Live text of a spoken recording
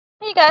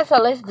you guys,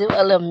 so let's do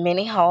a little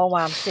mini haul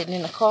while I'm sitting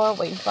in the car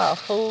waiting for our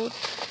food.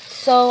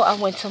 So I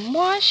went to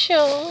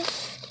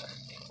Marshall's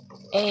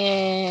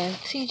and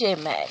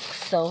TJ Maxx.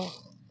 So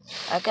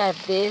I got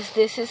this.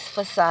 This is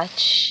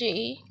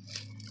Versace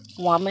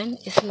Woman.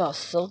 It smells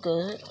so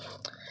good.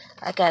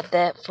 I got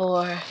that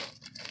for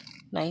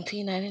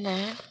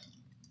 $19.99.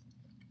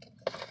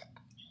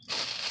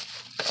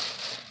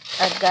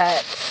 I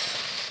got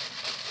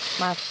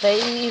my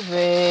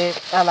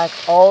favorite. I like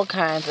all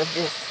kinds of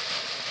this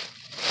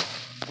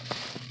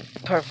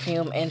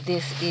perfume, and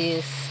this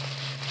is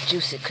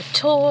Juicy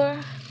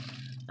Couture.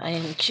 I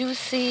am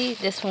juicy.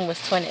 This one was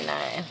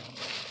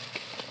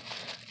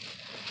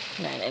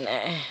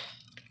 $29.99.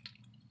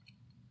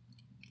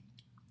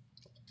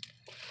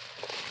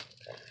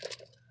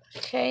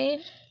 Okay.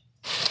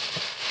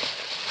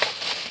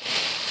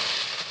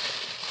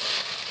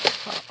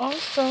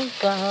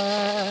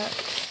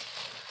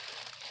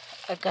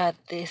 I got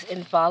this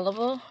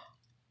Infallible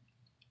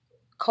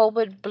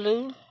Cobalt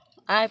Blue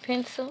eye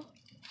pencil,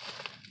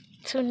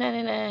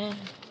 $2.99.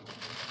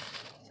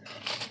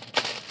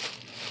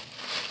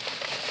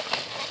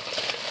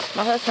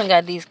 My husband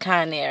got these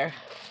Conair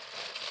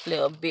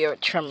little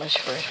beard trimmers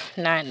for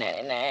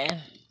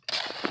 $9.99.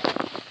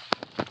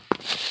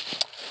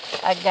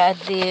 I got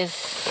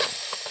this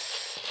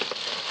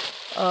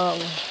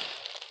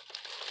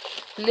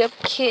lip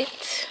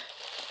kit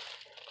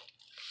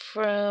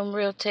from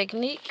Real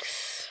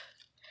Techniques.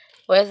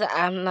 Well,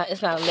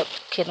 it's not a lip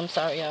kit, I'm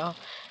sorry, y'all.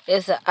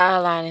 It's an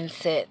eyelining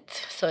set.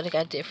 So they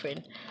got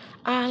different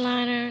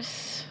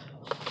eyeliners.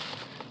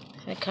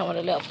 They come with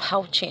a little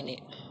pouch in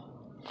it.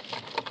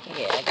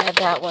 Yeah, I got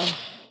that one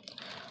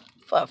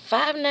for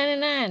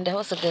 $5.99. That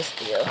was a good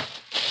steal.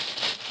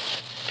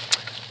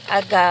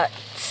 I got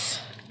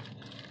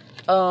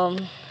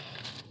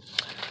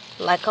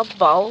like a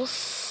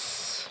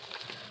Boss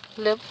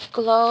lip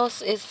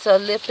gloss. It's a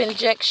lip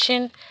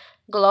injection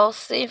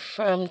glossy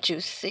from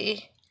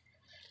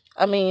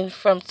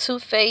from Too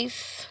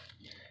Faced.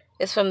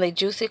 It's from the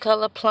Juicy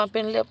Color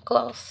Plumping Lip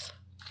Gloss.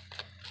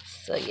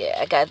 So yeah,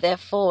 I got that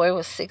for, it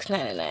was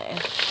 $6.99.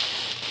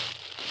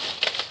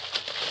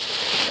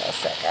 What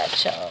else I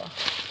got, y'all?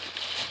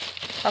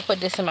 I put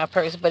this in my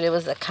purse, but it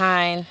was a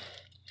Kind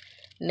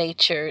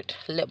Natured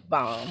lip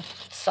balm.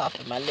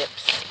 Soften my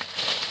lips.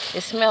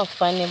 It smells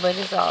funny, but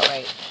it's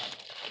alright.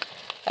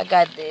 I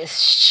got this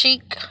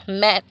Chic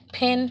Matte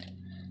Pen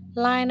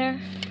Liner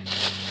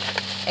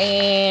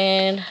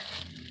and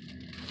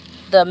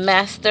the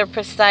Master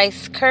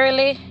Precise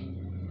Curly.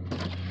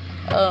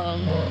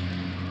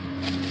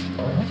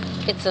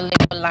 It's a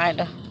liquid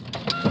liner.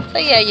 So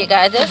yeah, you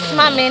guys, that's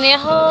my mini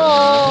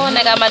haul. And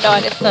I got my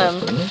daughter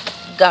some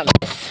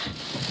gummies.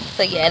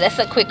 So yeah, that's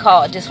a quick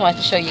haul. Just wanted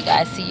to show you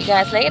guys. See you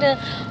guys later.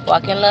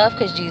 Walk in love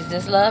because Jesus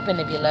is love. And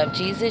if you love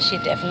Jesus,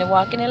 you're definitely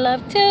walking in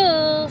love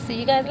too. See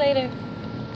you guys later.